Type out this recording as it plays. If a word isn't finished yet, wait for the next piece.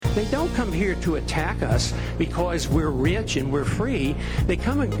They don't come here to attack us because we're rich and we're free. They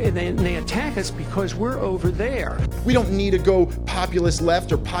come and they attack us because we're over there. We don't need to go populist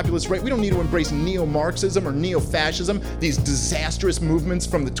left or populist right. We don't need to embrace neo-Marxism or neo-fascism, these disastrous movements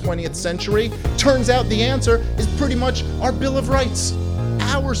from the 20th century. Turns out the answer is pretty much our Bill of Rights,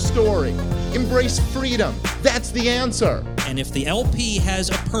 our story. Embrace freedom. That's the answer. And if the LP has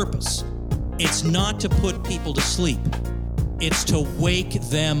a purpose, it's not to put people to sleep. It's to wake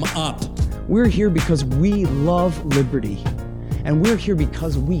them up. We're here because we love liberty, and we're here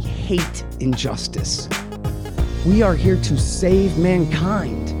because we hate injustice. We are here to save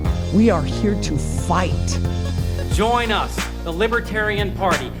mankind. We are here to fight. Join us, the Libertarian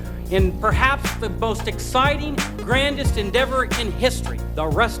Party, in perhaps the most exciting, grandest endeavor in history, the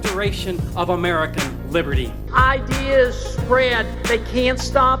restoration of American liberty. Ideas spread, they can't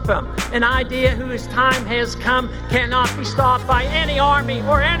stop them. An idea whose time has come cannot be stopped by any army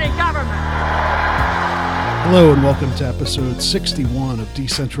or any government. Hello and welcome to episode 61 of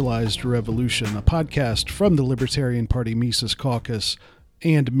Decentralized Revolution, a podcast from the Libertarian Party Mises Caucus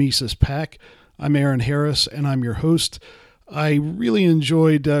and Mises PAC. I'm Aaron Harris and I'm your host. I really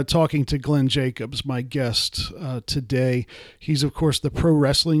enjoyed talking to Glenn Jacobs, my guest today. He's, of course, the pro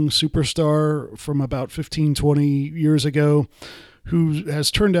wrestling superstar from about 15, 20 years ago, who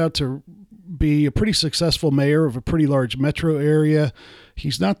has turned out to be a pretty successful mayor of a pretty large metro area.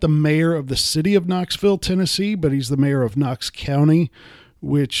 He's not the mayor of the city of Knoxville, Tennessee, but he's the mayor of Knox County,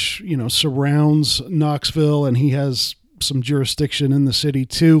 which, surrounds Knoxville, and he has some jurisdiction in the city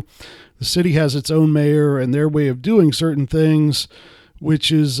too. The city has its own mayor and their way of doing certain things,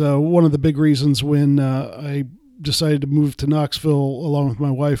 which is one of the big reasons when I decided to move to Knoxville along with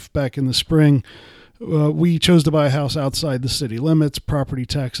my wife back in the spring. We chose to buy a house outside the city limits. Property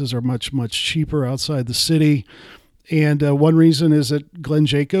taxes are much, much cheaper outside the city. And one reason is that Glenn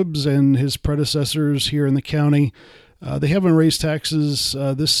Jacobs and his predecessors here in the county, they haven't raised taxes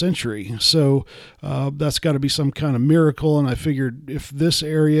this century. So that's got to be some kind of miracle. And I figured if this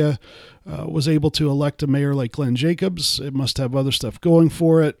area was able to elect a mayor like Glenn Jacobs, it must have other stuff going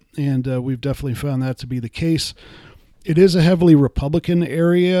for it. And we've definitely found that to be the case. It is a heavily Republican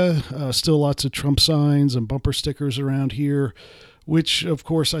area, still lots of Trump signs and bumper stickers around here, which, of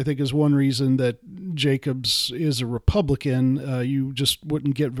course, I think is one reason that Jacobs is a Republican. You just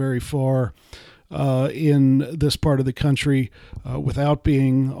wouldn't get very far in this part of the country without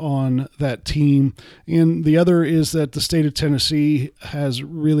being on that team. And the other is that the state of Tennessee has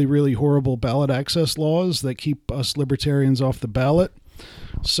really, really horrible ballot access laws that keep us libertarians off the ballot.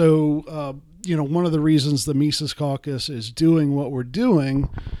 So, one of the reasons the Mises Caucus is doing what we're doing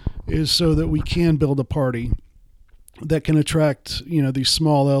is so that we can build a party that can attract, these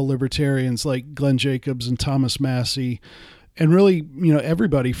small L libertarians like Glenn Jacobs and Thomas Massie, and really,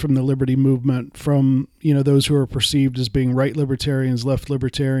 everybody from the liberty movement, from, those who are perceived as being right libertarians, left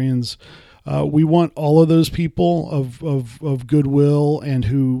libertarians. We want all of those people of goodwill and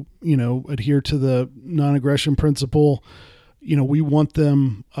who, adhere to the non-aggression principle. We want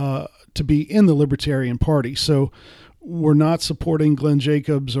them to be in the Libertarian Party. So we're not supporting Glenn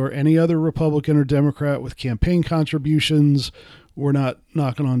Jacobs or any other Republican or Democrat with campaign contributions. We're not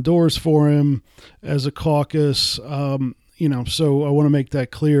knocking on doors for him as a caucus. So I want to make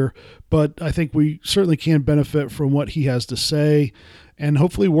that clear. But I think we certainly can benefit from what he has to say and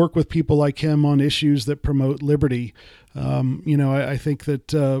hopefully work with people like him on issues that promote liberty. I think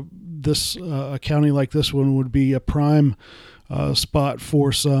that a county like this one would be a prime spot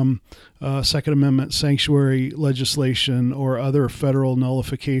for some Second Amendment sanctuary legislation or other federal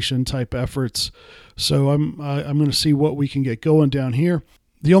nullification type efforts. So I'm going to see what we can get going down here.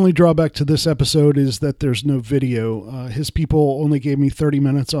 The only drawback to this episode is that there's no video. His people only gave me 30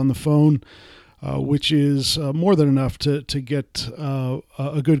 minutes on the phone, which is more than enough to get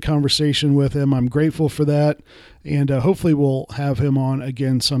a good conversation with him. I'm grateful for that, and hopefully we'll have him on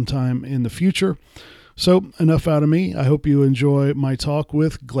again sometime in the future. So enough out of me. I hope you enjoy my talk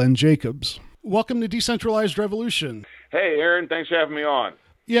with Glenn Jacobs. Welcome to Decentralized Revolution. Hey, Aaron. Thanks for having me on.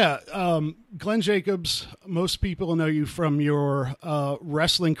 Yeah, Glenn Jacobs, most people know you from your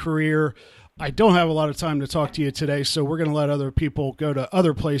wrestling career. I don't have a lot of time to talk to you today, so we're going to let other people go to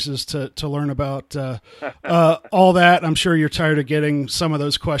other places to learn about all that. I'm sure you're tired of getting some of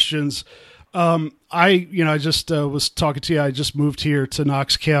those questions. I just was talking to you. I just moved here to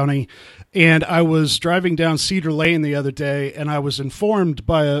Knox County, and I was driving down Cedar Lane the other day, and I was informed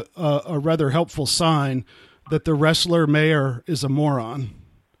by a rather helpful sign that the wrestler mayor is a moron.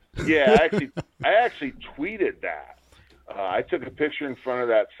 Yeah, I actually tweeted that. I took a picture in front of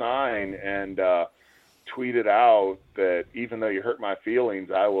that sign and tweeted out that even though you hurt my feelings,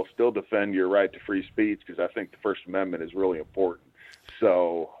 I will still defend your right to free speech because I think the First Amendment is really important.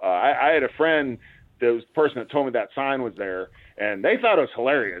 So I had a friend, that was the person that told me that sign was there, and they thought it was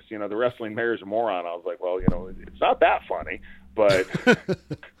hilarious. You know, the wrestling mayor's a moron. I was like, well, you know, it's not that funny, but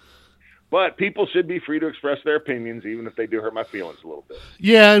but people should be free to express their opinions, even if they do hurt my feelings a little bit.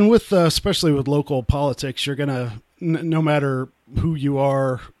 Yeah, and with especially with local politics, you're gonna no matter who you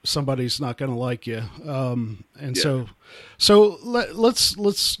are, somebody's not gonna like you. So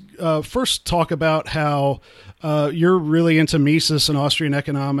let's first talk about how you're really into Mises and Austrian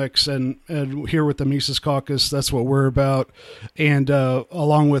economics, and here with the Mises Caucus, that's what we're about, and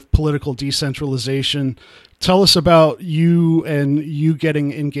along with political decentralization. Tell us about you and you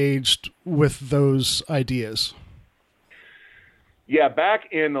getting engaged with those ideas. Yeah,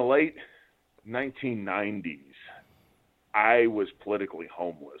 back in the late 1990s, I was politically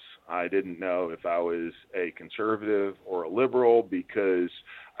homeless. I didn't know if I was a conservative or a liberal because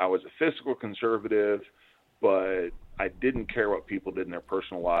I was a fiscal conservative, but I didn't care what people did in their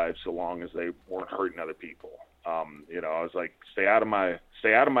personal lives so long as they weren't hurting other people. You know, I was like, stay out of my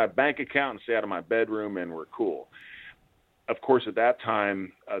bank account and stay out of my bedroom, and we're cool. Of course, at that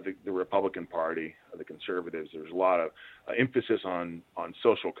time, the Republican Party, the conservatives, there's a lot of emphasis on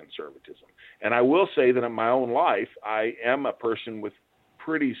social conservatism. And I will say that in my own life, I am a person with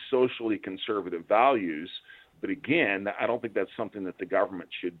pretty socially conservative values. But again, I don't think that's something that the government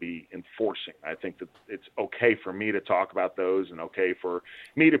should be enforcing. I think that it's okay for me to talk about those and okay for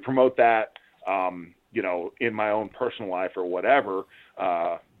me to promote that, you know, in my own personal life or whatever.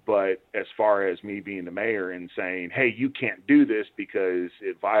 But as far as me being the mayor and saying, hey, you can't do this because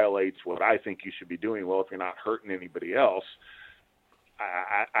it violates what I think you should be doing. Well, if you're not hurting anybody else,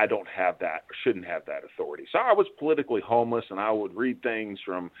 I don't have that, or shouldn't have that authority. So I was politically homeless, and I would read things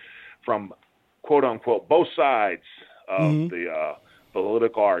from quote unquote both sides of the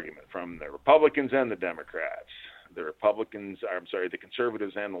political argument, from the Republicans and the Democrats, the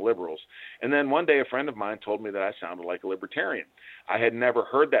conservatives and the liberals. And then one day a friend of mine told me that I sounded like a libertarian. I had never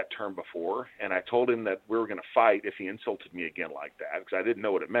heard that term before, and I told him that we were going to fight if he insulted me again like that, because I didn't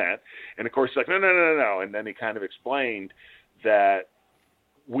know what it meant. And of course he's like, no. And then he kind of explained that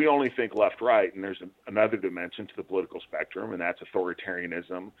we only think left-right, and there's another dimension to the political spectrum, and that's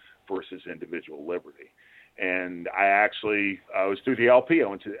authoritarianism versus individual liberty. And I was through the LP. I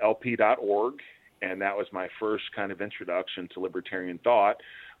went to LP.org, and that was my first kind of introduction to libertarian thought.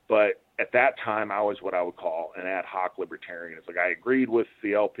 But at that time, I was what I would call an ad hoc libertarian. It's like I agreed with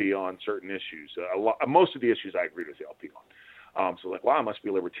the LP on certain issues. Most of the issues I agreed with the LP on. So like, wow, I must be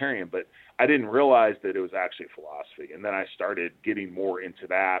a libertarian. But I didn't realize that it was actually philosophy. And then I started getting more into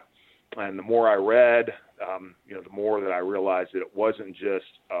that. And the more I read, the more that I realized that it wasn't just,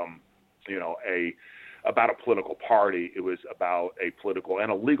 about a political party. It was about a political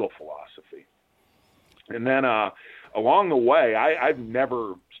and a legal philosophy. And then along the way, I've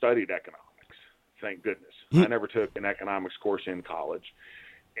never studied economics, thank goodness. I never took an economics course in college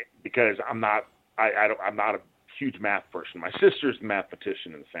because I'm not a huge math person. My sister's a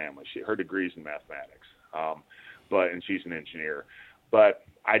mathematician in the family. Her degree's in mathematics, and she's an engineer. But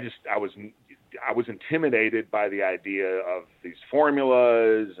I was intimidated by the idea of these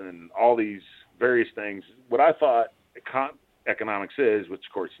formulas and all these various things. What I thought economics is, which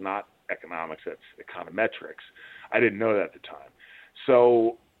of course is not economics, that's econometrics. I didn't know that at the time.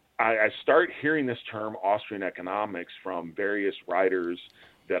 So I start hearing this term Austrian economics from various writers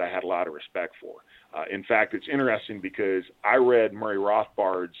that I had a lot of respect for. In fact, it's interesting because I read Murray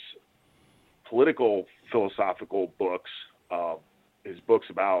Rothbard's political philosophical books, his books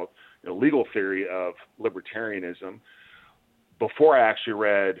about legal theory of libertarianism, before I actually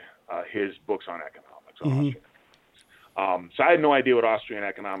read his books on economics, on Austrian economics. So I had no idea what Austrian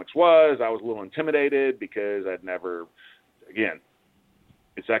economics was. I was a little intimidated because I'd never, again,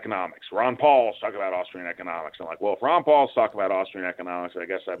 it's economics. Ron Paul's talking about Austrian economics. I'm like, well, if Ron Paul's talking about Austrian economics, I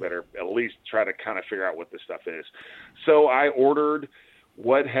guess I better at least try to kind of figure out what this stuff is. So I ordered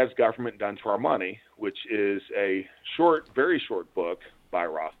What Has Government Done to Our Money, which is a very short book by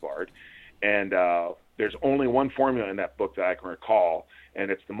Rothbard. And there's only one formula in that book that I can recall, and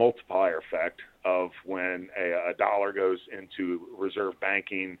it's the multiplier effect of when a dollar goes into reserve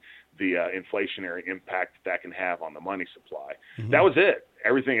banking, the inflationary impact that can have on the money supply. That was it.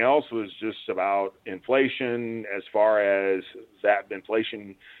 Everything else was just about inflation, as far as that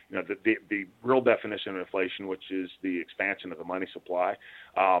inflation, the real definition of inflation, which is the expansion of the money supply.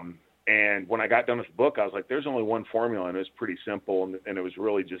 And when I got done with the book, I was like, there's only one formula, and it was pretty simple, and it was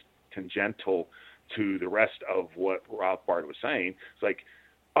really just tangential to the rest of what Rothbard was saying. It's like,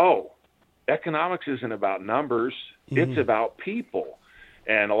 oh, economics isn't about numbers. It's about people.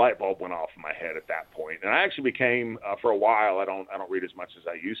 And a light bulb went off in my head at that point. And I actually became, for a while, I don't read as much as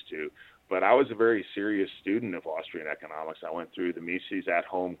I used to, but I was a very serious student of Austrian economics. I went through the Mises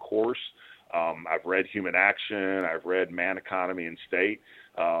at-home course. I've read Human Action. I've read Man, Economy, and State,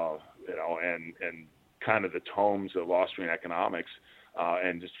 and kind of the tomes of Austrian economics,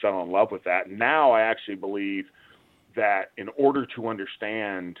 and just fell in love with that. Now I actually believe that in order to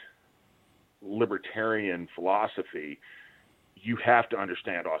understand libertarian philosophy, you have to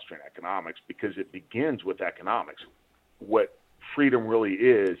understand Austrian economics, because it begins with economics. What freedom really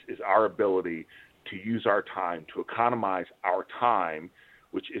is our ability to use our time, to economize our time,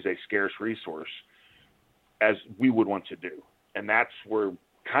 which is a scarce resource, as we would want to do. And that's where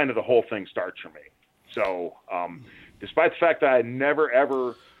kind of the whole thing starts for me. So despite the fact that I never,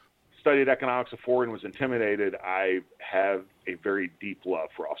 ever studied economics before and was intimidated, I have a very deep love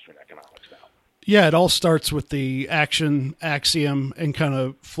for Austrian economics now. Yeah, it all starts with the action axiom and kind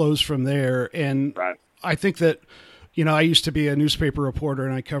of flows from there. And right. I think that, I used to be a newspaper reporter,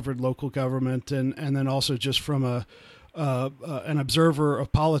 and I covered local government, and then also just from an observer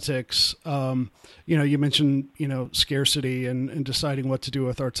of politics. You mentioned, scarcity and deciding what to do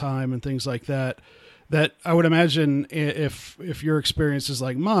with our time and things like that. That I would imagine, if your experience is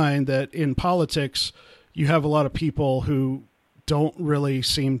like mine, that in politics you have a lot of people who don't really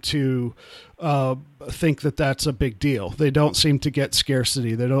seem to think that that's a big deal. They don't seem to get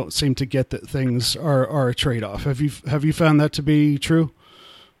scarcity. They don't seem to get that things are a trade-off. Have you found that to be true?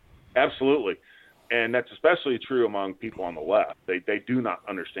 Absolutely. And that's especially true among people on the left. They do not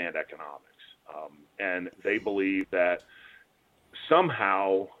understand economics. And they believe that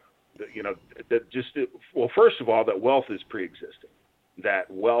somehow, first of all, that wealth is pre-existing, that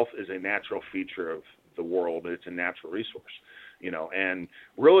wealth is a natural feature of the world. It's a natural resource, and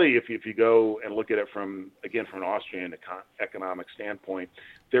really, if you go and look at it from an Austrian economic standpoint,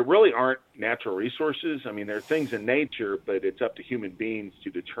 there really aren't natural resources. I mean, there are things in nature, but it's up to human beings to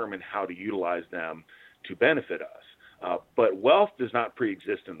determine how to utilize them to benefit us. But wealth does not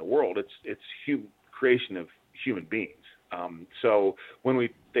pre-exist in the world. It's creation of human beings. So when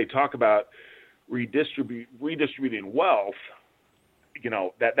they talk about redistributing wealth,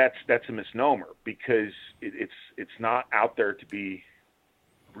 that's a misnomer, because it's not out there to be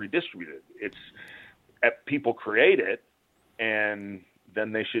redistributed. It's people create it, and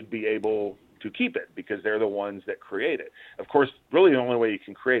then they should be able to keep it, because they're the ones that create it. Of course, really the only way you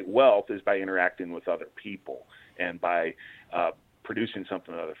can create wealth is by interacting with other people and by producing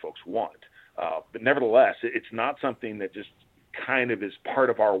something that other folks want. But nevertheless, it's not something that just kind of is part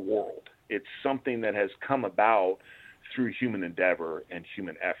of our world. It's something that has come about through human endeavor and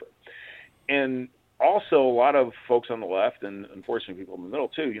human effort. And also, a lot of folks on the left, and unfortunately people in the middle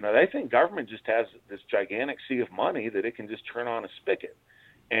too, they think government just has this gigantic sea of money that it can just turn on a spigot.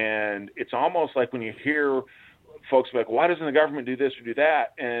 And it's almost like when you hear folks like, why doesn't the government do this or do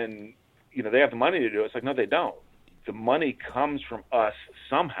that? And, they have the money to do it. It's like, no, they don't. The money comes from us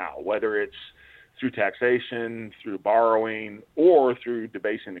somehow, whether it's through taxation, through borrowing, or through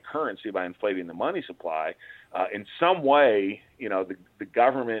debasing the currency by inflating the money supply. In some way, the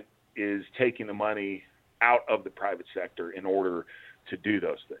government is taking the money out of the private sector in order to do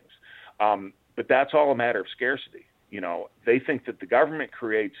those things. But that's all a matter of scarcity. They think that the government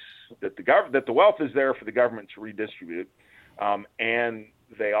creates, that the wealth is there for the government to redistribute. And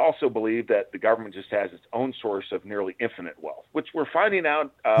they also believe that the government just has its own source of nearly infinite wealth, which we're finding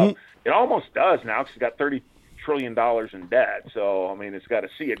out it almost does now, because it's got $30 trillion in debt. So, I mean, it's got a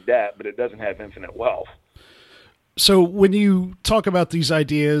sea of debt, but it doesn't have infinite wealth. So when you talk about these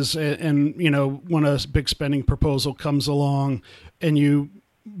ideas and when a big spending proposal comes along and you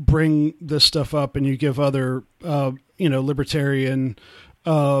bring this stuff up and you give other, libertarian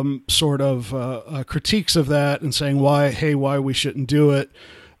sort of critiques of that and saying why we shouldn't do it,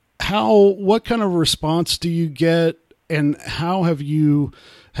 what kind of response do you get, and how have you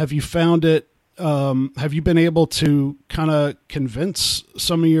found it? Have you been able to kind of convince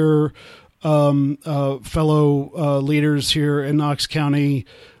some of your fellow leaders here in Knox County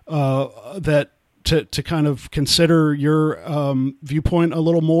that to kind of consider your viewpoint a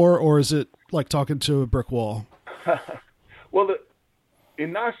little more, or is it like talking to a brick wall? Well,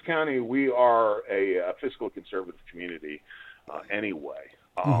 in Knox County, we are a fiscal conservative community anyway,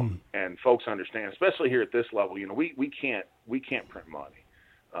 and folks understand, especially here at this level. We can't print money,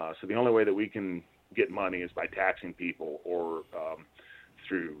 so the only way that we can get money is by taxing people or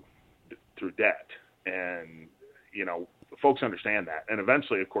through debt, and folks understand that. And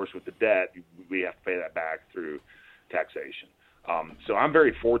eventually, of course, with the debt, we have to pay that back through taxation. So I'm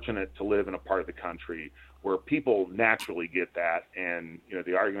very fortunate to live in a part of the country where people naturally get that, and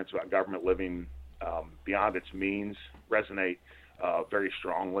the arguments about government living beyond its means resonate very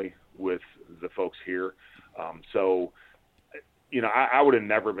strongly with the folks here. So I would have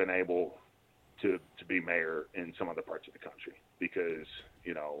never been able to be mayor in some other parts of the country because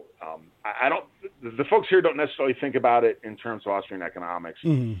I don't. The folks here don't necessarily think about it in terms of Austrian economics,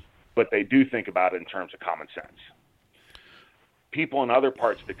 but they do think about it in terms of common sense. People in other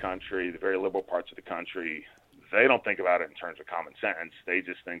parts of the country, the very liberal parts of the country, they don't think about it in terms of common sense. They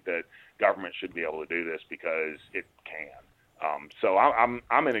just think that government should be able to do this because it can. So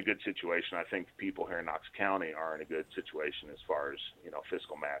I'm in a good situation. I think people here in Knox County are in a good situation as far as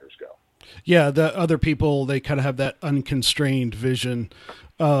fiscal matters go. Yeah, the other people, they kind of have that unconstrained vision.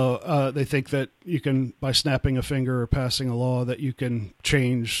 They think that you can, by snapping a finger or passing a law, that you can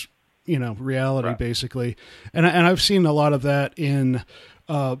change reality, right, basically. And I've seen a lot of that in,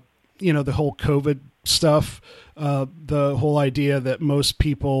 the whole COVID stuff, the whole idea that most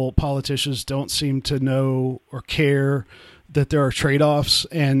people, politicians, don't seem to know or care that there are trade-offs.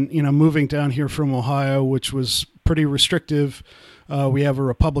 And, moving down here from Ohio, which was pretty restrictive, we have a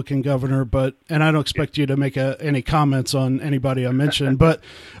Republican governor, and I don't expect you to make any comments on anybody I mentioned, but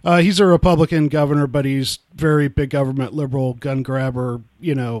he's a Republican governor, but he's very big government, liberal, gun grabber,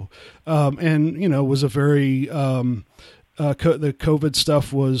 and, was a very, the COVID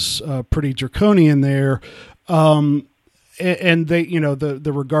stuff was pretty draconian there. And they,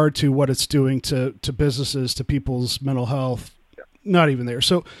 the regard to what it's doing to businesses, to people's mental health, not even there.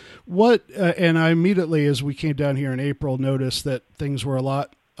 So what, and I immediately, as we came down here in April, noticed that things were a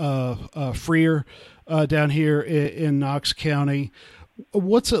lot freer down here in Knox County.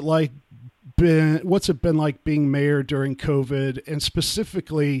 What's it been like being mayor during COVID, and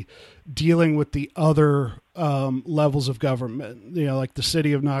specifically dealing with the other levels of government, like the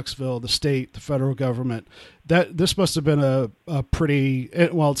city of Knoxville, the state, the federal government? This must have been a pretty,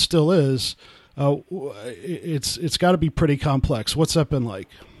 well, it still is, it's got to be pretty complex. What's that been like?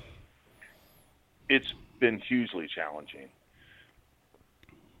 It's been hugely challenging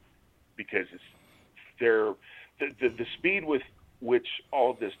because the speed with which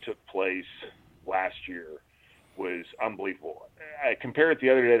all of this took place last year was unbelievable. I compared it the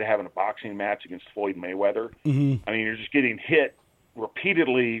other day to having a boxing match against Floyd Mayweather. Mm-hmm. I mean, you're just getting hit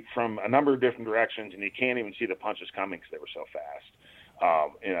repeatedly from a number of different directions, and you can't even see the punches coming because they were so fast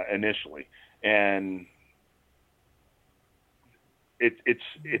initially. And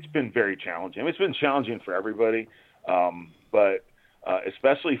it's been very challenging. I mean, it's been challenging for everybody, but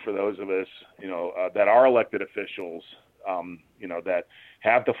especially for those of us, that are elected officials, that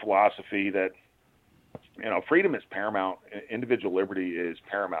have the philosophy that, freedom is paramount. Individual liberty is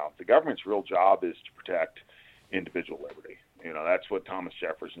paramount. The government's real job is to protect individual liberty. That's what Thomas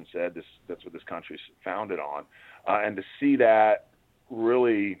Jefferson said. That's what this country's founded on. And to see that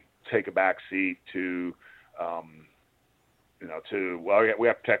really take a back seat to, we have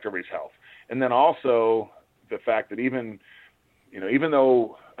to protect everybody's health. And then also the fact that even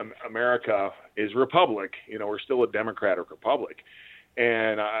though America is a republic, we're still a democratic republic.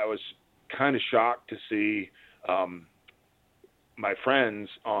 And I was kind of shocked to see my friends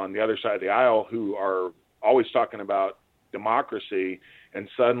on the other side of the aisle who are always talking about democracy, and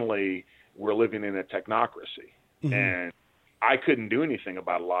suddenly we're living in a technocracy. Mm-hmm. And I couldn't do anything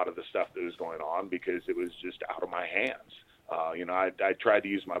about a lot of the stuff that was going on because it was just out of my hands. I tried to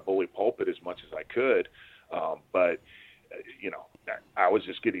use my bully pulpit as much as I could, but I was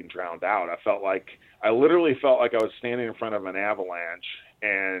just getting drowned out. I literally felt like I was standing in front of an avalanche,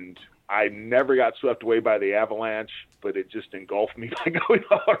 and I never got swept away by the avalanche, but it just engulfed me by going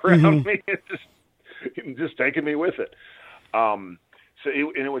all around me and just taking me with it.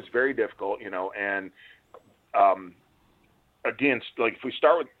 It was very difficult, and again, like if we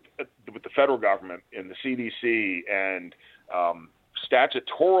start with the federal government and the CDC, and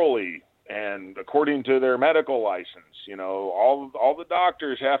statutorily and according to their medical license, all the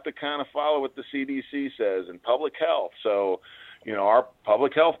doctors have to kind of follow what the CDC says, and public health. So, our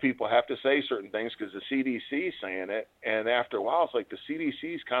public health people have to say certain things because the CDC is saying it. And after a while, it's like the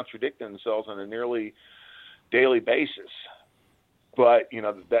CDC is contradicting themselves on a nearly daily basis. But,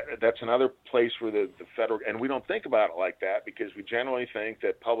 that's another place where the federal, and we don't think about it like that because we generally think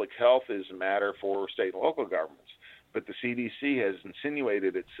that public health is a matter for state and local governments. But the CDC has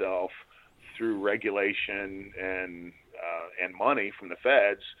insinuated itself through regulation and money from the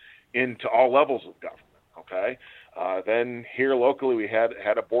feds into all levels of government. Okay. Then here locally, we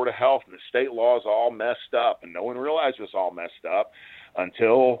had a board of health, and the state laws all messed up, and no one realized it was all messed up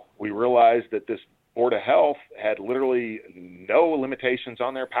until we realized that this Board of Health had literally no limitations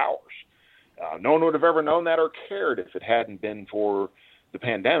on their powers. No one would have ever known that or cared if it hadn't been for the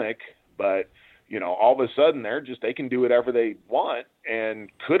pandemic. But, all of a sudden they can do whatever they want and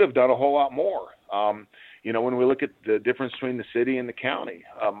could have done a whole lot more. When we look at the difference between the city and the county,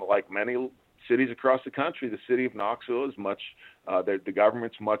 like many cities across the country, the city of Knoxville is the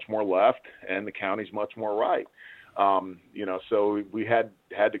government's much more left and the county's much more right. So we had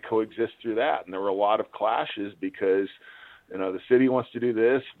to coexist through that. And there were a lot of clashes because, the city wants to do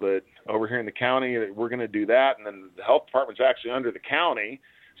this, but over here in the county, we're going to do that. And then the health department's actually under the county.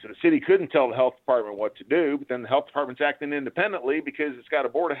 So the city couldn't tell the health department what to do, but then the health department's acting independently because it's got a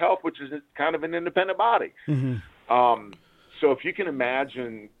board of health, which is kind of an independent body. Mm-hmm. So if you can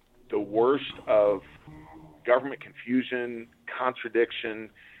imagine the worst of government confusion, contradiction,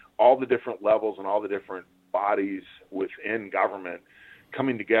 all the different levels and all the different bodies within government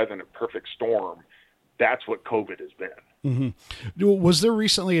coming together in a perfect storm, that's what COVID has been. Mm-hmm. Was there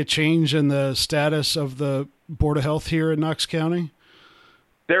recently a change in the status of the Board of Health here in Knox County?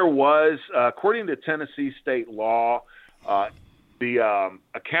 There was, according to Tennessee state law, a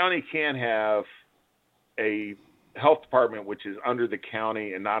county can have a health department which is under the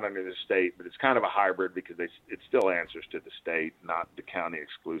county and not under the state, but it's kind of a hybrid because it still answers to the state, not the county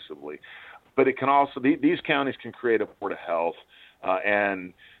exclusively. But it can also, these counties can create a Board of Health,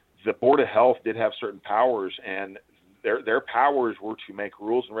 and the Board of Health did have certain powers, and their powers were to make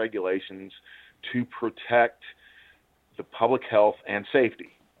rules and regulations to protect the public health and safety.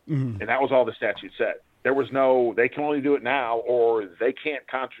 Mm-hmm. And that was all the statute said. There was no, they can only do it now, or they can't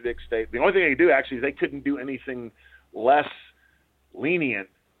contradict state. The only thing they could do actually is they couldn't do anything less lenient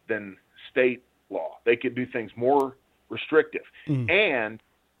than state law. They could do things more restrictive. Mm-hmm. And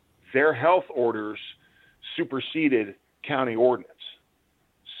their health orders superseded county ordinance.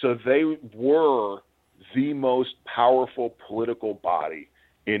 So they were the most powerful political body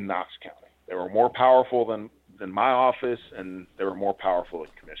in Knox County. They were more powerful than my office, and they were more powerful than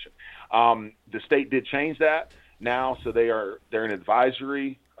the commission. The state did change that now, so they're an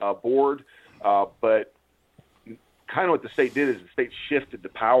advisory board, but kind of what the state did is the state shifted the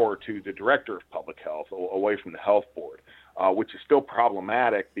power to the director of public health away from the health board, which is still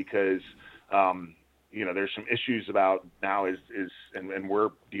problematic because there's some issues about now and we're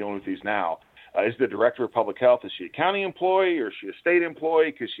dealing with these now. Is the director of public health, is she a county employee or is she a state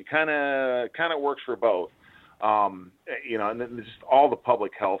employee? Because she kind of works for both. And then just all the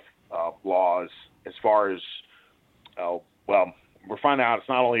public health laws as far as, we're finding out it's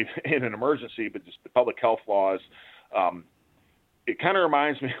not only in an emergency, but just the public health laws. It kind of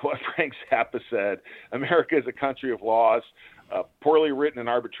reminds me of what Frank Zappa said. America is a country of laws, poorly written and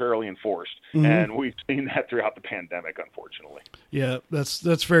arbitrarily enforced. Mm-hmm. And we've seen that throughout the pandemic, unfortunately. Yeah,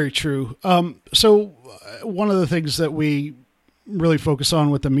 that's very true. So one of the things that we really focus on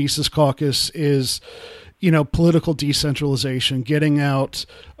with the Mises Caucus is, political decentralization, getting out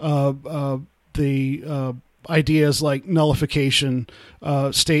the ideas like nullification,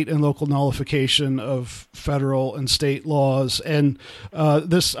 state and local nullification of federal and state laws. And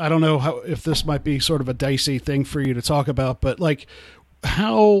this, I don't know if this might be sort of a dicey thing for you to talk about, but like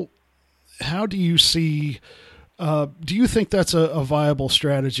how do you see, do you think that's a viable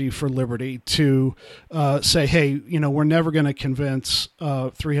strategy for Liberty to say, hey, we're never going to convince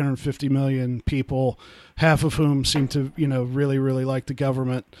 350 million people, half of whom seem to, really, really like the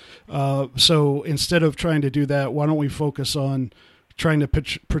government. So instead of trying to do that, why don't we focus on trying to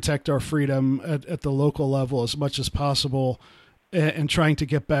protect our freedom at the local level as much as possible and trying to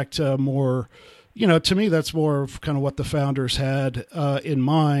get back to more, to me, that's more of kind of what the founders had in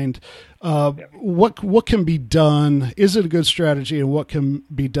mind. What can be done? Is it a good strategy, and what can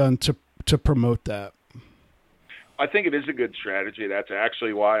be done to promote that? I think it is a good strategy. That's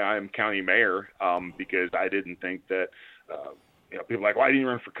actually why I'm county mayor, because I didn't think that, people are like, why didn't you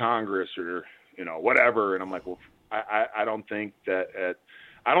run for Congress or, whatever. And I'm like, well, I don't think I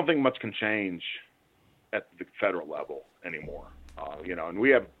don't think much can change at the federal level anymore. And we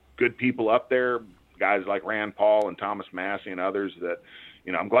have good people up there, guys like Rand Paul and Thomas Massie and others that,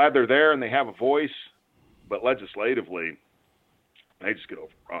 I'm glad they're there and they have a voice, but legislatively, they just get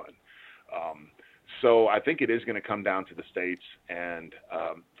overrun. So I think it is going to come down to the states and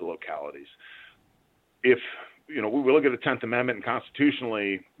the localities. If, we look at the 10th Amendment and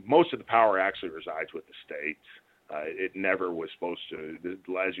constitutionally, most of the power actually resides with the states. It never was supposed to,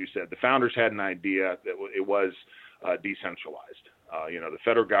 as you said, the founders had an idea that it was decentralized. The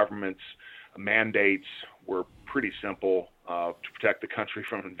federal government's mandates were pretty simple to protect the country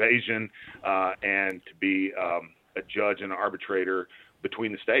from invasion and to be a judge and arbitrator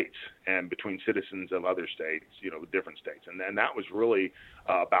between the states and between citizens of other states, different states. And that was really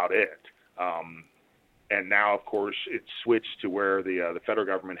about it. And now, of course, it's switched to where the federal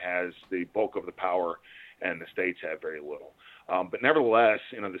government has the bulk of the power and the states have very little. But nevertheless,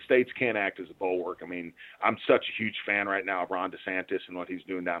 the states can act as a bulwark. I mean, I'm such a huge fan right now of Ron DeSantis and what he's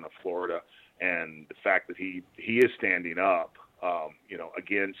doing down in Florida, and the fact that he is standing up,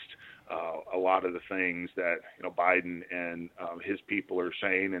 against a lot of the things that Biden and his people are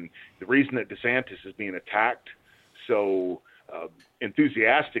saying. And the reason that DeSantis is being attacked so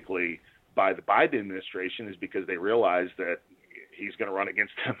enthusiastically by the Biden administration is because they realize that he's going to run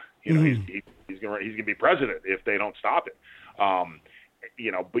against them. He's going to be president if they don't stop it.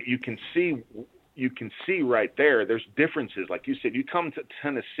 But you can see right there, there's differences. Like you said, you come to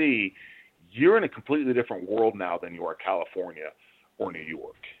Tennessee, you're in a completely different world now than you are California or New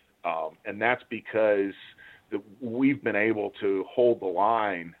York. And that's because we've been able to hold the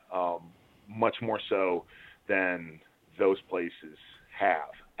line much more so than those places have.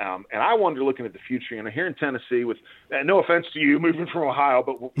 And I wonder, looking at the future, here in Tennessee, with no offense to you, moving from Ohio,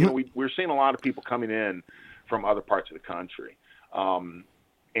 but we're seeing a lot of people coming in from other parts of the country.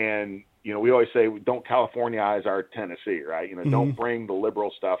 And we always say, don't Californize our Tennessee, right? Don't bring the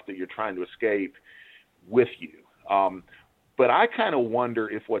liberal stuff that you're trying to escape with you. But I kind of wonder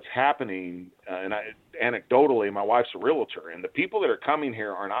if what's happening, anecdotally, my wife's a realtor, and the people that are coming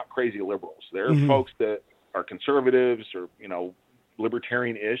here are not crazy liberals. They're folks that are conservatives or,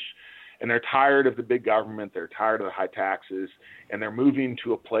 libertarian-ish, and they're tired of the big government. They're tired of the high taxes, and they're moving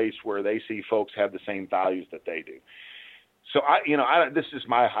to a place where they see folks have the same values that they do. So this is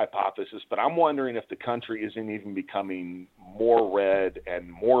my hypothesis, but I'm wondering if the country isn't even becoming more red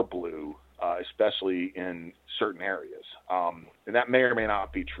and more blue, especially in certain areas. And that may or may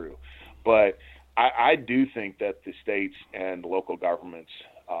not be true, but I do think that the states and the local governments,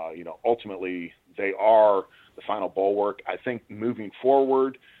 ultimately they are the final bulwark. I think moving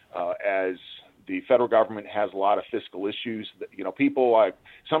forward, as the federal government has a lot of fiscal issues, that, people at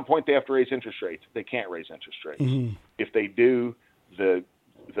some point they have to raise interest rates. They can't raise interest rates. If they do, the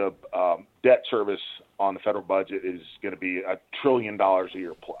debt service on the federal budget is going to be $1 trillion a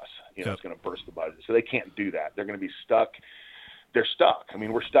year plus. It's going to burst the budget. So they can't do that. They're going to be stuck. They're stuck. I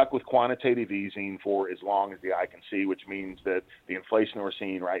mean, we're stuck with quantitative easing for as long as the eye can see, which means that the inflation we're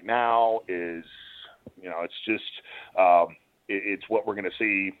seeing right now is, it's just, it's what we're going to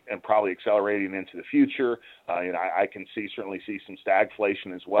see and probably accelerating into the future. I can certainly see some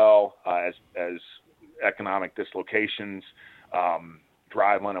stagflation as well, as economic dislocations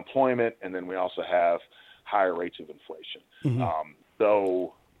drive unemployment, and then we also have higher rates of inflation.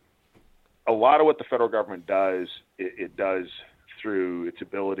 So a lot of what the federal government does, it does through its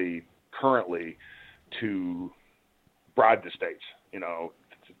ability currently to bribe the states,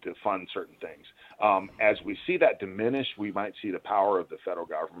 to fund certain things. As we see that diminish, we might see the power of the federal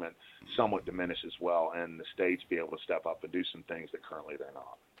government somewhat diminish as well, and the states be able to step up and do some things that currently they're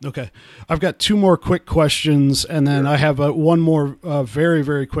not. Okay. I've got two more quick questions, and then I have one more very,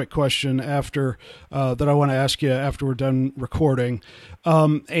 very quick question after that I want to ask you after we're done recording.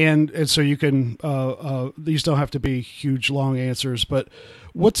 And so you can, these don't have to be huge, long answers, but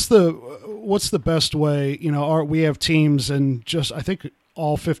what's the best way, we have teams in I think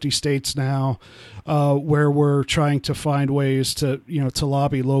all 50 states now, where we're trying to find ways to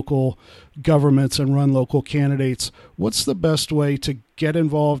lobby local governments and run local candidates. What's the best way to get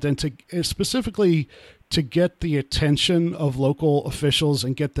involved and specifically to get the attention of local officials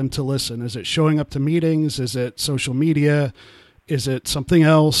and get them to listen? Is it showing up to meetings? Is it social media? Is it something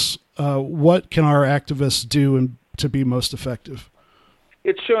else? What can our activists do to be most effective?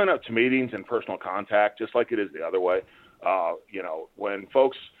 It's showing up to meetings and personal contact, just like it is the other way. When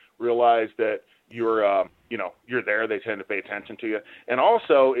folks realize that you're there, they tend to pay attention to you. And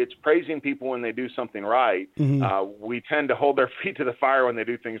also, it's praising people when they do something right. We tend to hold their feet to the fire when they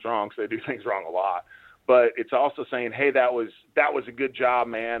do things wrong, so they do things wrong a lot. But it's also saying, hey, that was a good job,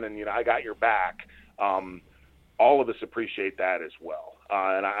 man, and I got your back. All of us appreciate that as well.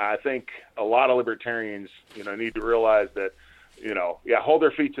 And I think a lot of libertarians, need to realize that, hold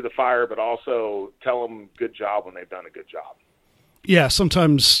their feet to the fire, but also tell them good job when they've done a good job. Yeah,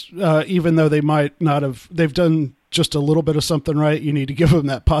 sometimes even though they might not have, they've done just a little bit of something right, you need to give them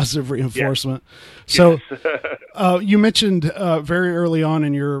that positive reinforcement. Yes. So you mentioned very early on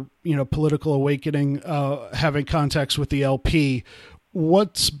in your political awakening having contacts with the LP.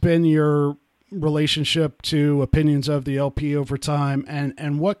 What's been your relationship to opinions of the LP over time,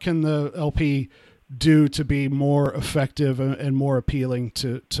 and what can the LP do to be more effective and more appealing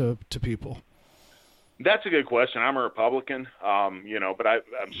to people? That's a good question. I'm a Republican, but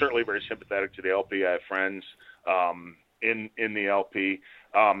I'm certainly very sympathetic to the LP. I have friends in the LP.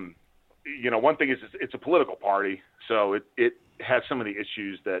 One thing is it's a political party, so it has some of the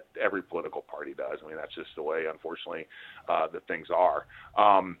issues that every political party does. I mean, that's just the way, unfortunately, that things are.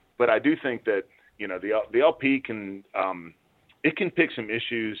 But I do think that the LP can pick some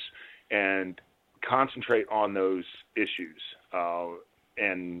issues and concentrate on those issues,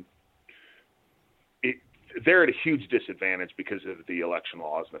 and they're at a huge disadvantage because of the election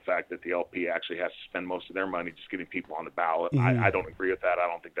laws and the fact that the LP actually has to spend most of their money just getting people on the ballot. Mm-hmm. I don't agree with that. I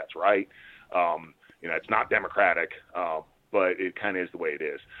don't think that's right. It's not democratic, but it kind of is the way it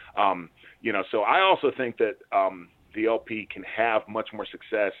is. So I also think that the LP can have much more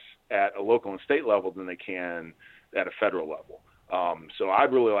success at a local and state level than they can at a federal level. So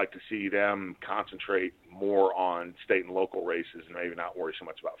I'd really like to see them concentrate more on state and local races and maybe not worry so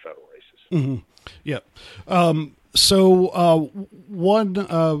much about federal races. Mm-hmm. Yep.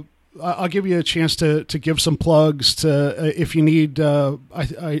 I'll give you a chance to give some plugs to if you need. Are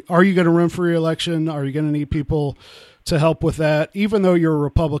you going to run for re-election? Are you going to need people to help with that? Even though you're a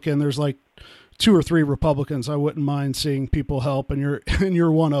Republican, there's like 2 or 3 Republicans I wouldn't mind seeing people help, and you're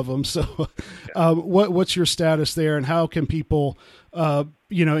one of them. So, what's your status there, and how can people,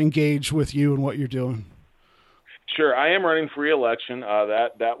 engage with you and what you're doing? Sure, I am running for re-election.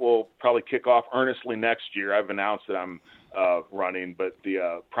 That will probably kick off earnestly next year. I've announced that I'm running, but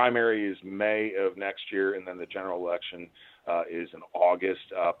the primary is May of next year, and then the general election is in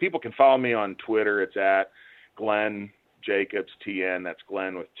August. People can follow me on Twitter. It's at Glenn Jacobs TN. That's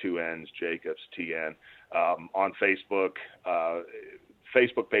Glenn with 2 N's, Jacobs TN. On Facebook,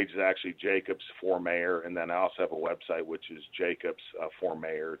 Facebook page is actually Jacobs for Mayor, and then I also have a website which is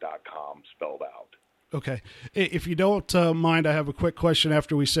jacobsformayor.com spelled out. Okay. If you don't mind, I have a quick question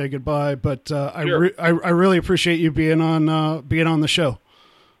after we say goodbye, but Sure. I really appreciate you being on the show.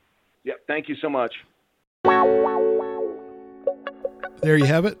 Yeah, thank you so much. There you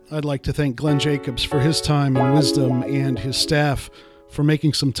have it. I'd like to thank Glenn Jacobs for his time and wisdom, and his staff for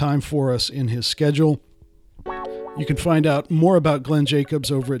making some time for us in his schedule. You can find out more about Glenn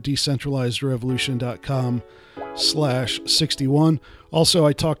Jacobs over at decentralizedrevolution.com/61. Also,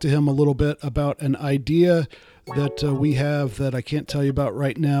 I talked to him a little bit about an idea that we have that I can't tell you about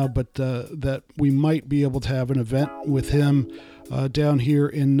right now, but that we might be able to have an event with him down here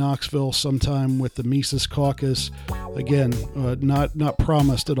in Knoxville sometime with the Mises Caucus. Again, not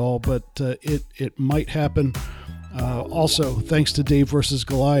promised at all, but it might happen. Also, thanks to Dave vs.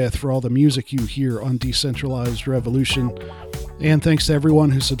 Goliath for all the music you hear on Decentralized Revolution. And thanks to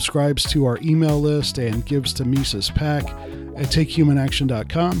everyone who subscribes to our email list and gives to Mises PAC at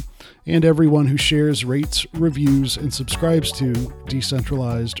TakeHumanAction.com, and everyone who shares, rates, reviews, and subscribes to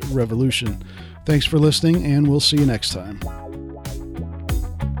Decentralized Revolution. Thanks for listening, and we'll see you next time.